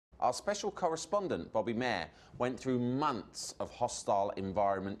Our special correspondent, Bobby Mair, went through months of hostile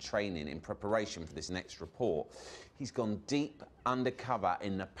environment training in preparation for this next report. He's gone deep undercover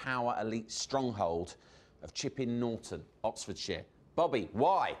in the power elite stronghold of Chipping Norton, Oxfordshire. Bobby,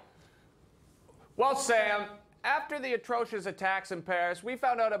 why? Well, Sam, after the atrocious attacks in Paris, we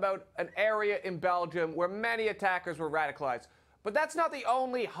found out about an area in Belgium where many attackers were radicalized. But that's not the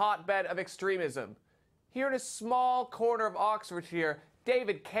only hotbed of extremism. Here in a small corner of Oxfordshire,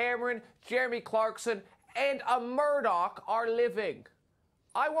 David Cameron, Jeremy Clarkson, and a Murdoch are living.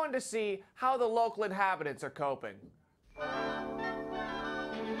 I wanted to see how the local inhabitants are coping.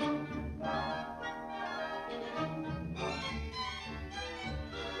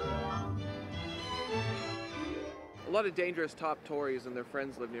 A lot of dangerous top Tories and their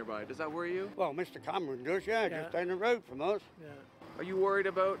friends live nearby. Does that worry you? Well, Mr. Cameron does, yeah, just down the road from us. Yeah. Are you worried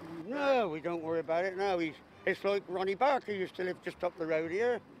about? No, we don't worry about it. No, it's like Ronnie Barker used to live just up the road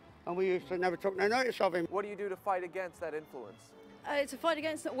here, and we used to never took no notice of him. What do you do to fight against that influence? It's a fight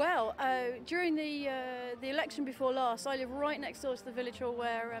against it. Well, during the election before last, I live right next door to the village hall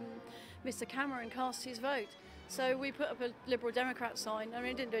where Mr. Cameron cast his vote. So we put up a Liberal Democrat sign. I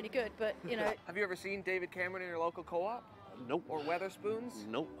mean, it didn't do any good, but, you know. Have you ever seen David Cameron in your local co-op? Nope. Or Weatherspoons?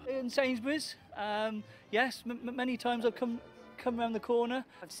 Nope. In Sainsbury's, yes, many times I've come around the corner.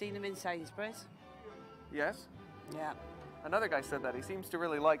 I've seen him in Sainsbury's. Yes? Yeah. Another guy said that. He seems to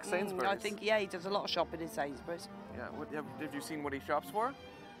really like Sainsbury's. I think, yeah, he does a lot of shopping in Sainsbury's. Yeah. Have you seen what he shops for?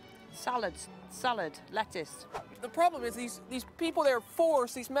 Salads, salad, lettuce. The problem is these people,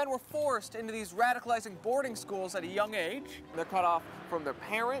 these men were forced into these radicalizing boarding schools at a young age. They're cut off from their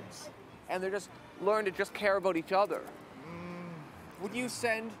parents, and they're just learn to just care about each other. Would you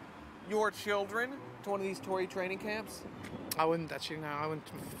send your children to one of these Tory training camps? I wouldn't actually, no. I wouldn't,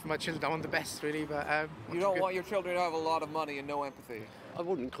 for my children, I want the best, really, but... you don't want your children to have a lot of money and no empathy? I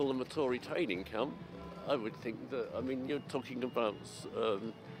wouldn't call them a Tory training camp. I would think that, I mean, you're talking about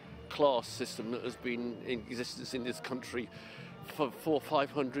class system that has been in existence in this country for 400 or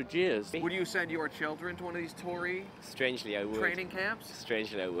 500 years. Would you send your children to one of these Tory Strangely, I would. training camps?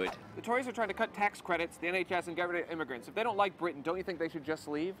 Strangely, I would. The Tories are trying to cut tax credits, the NHS, and get rid of immigrants. If they don't like Britain, don't you think they should just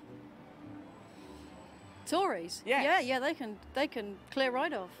leave? Tories? Yes. Yeah, they can clear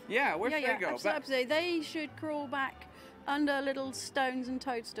right off. Yeah, where should they go? Absolutely. They should crawl back under little stones and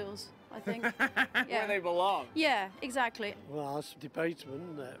toadstools, I think. Yeah. Where they belong. Yeah, exactly. Well, that's debatable,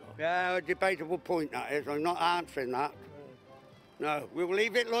 isn't it? Yeah, a debatable point that is. I'm not answering that. No, we'll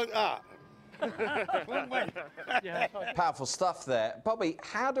leave it like that. Yeah. Powerful stuff there. Bobby,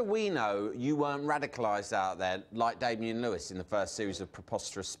 how do we know you weren't radicalised out there like Damien Lewis in the first series of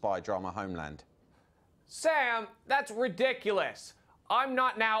preposterous spy drama Homeland? Sam, that's ridiculous. I'm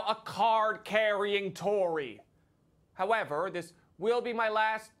not now a card-carrying Tory. However, this will be my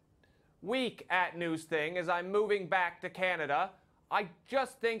last week at News Thing as I'm moving back to Canada. I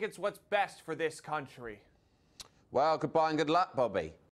just think it's what's best for this country. Well, goodbye and good luck, Bobby.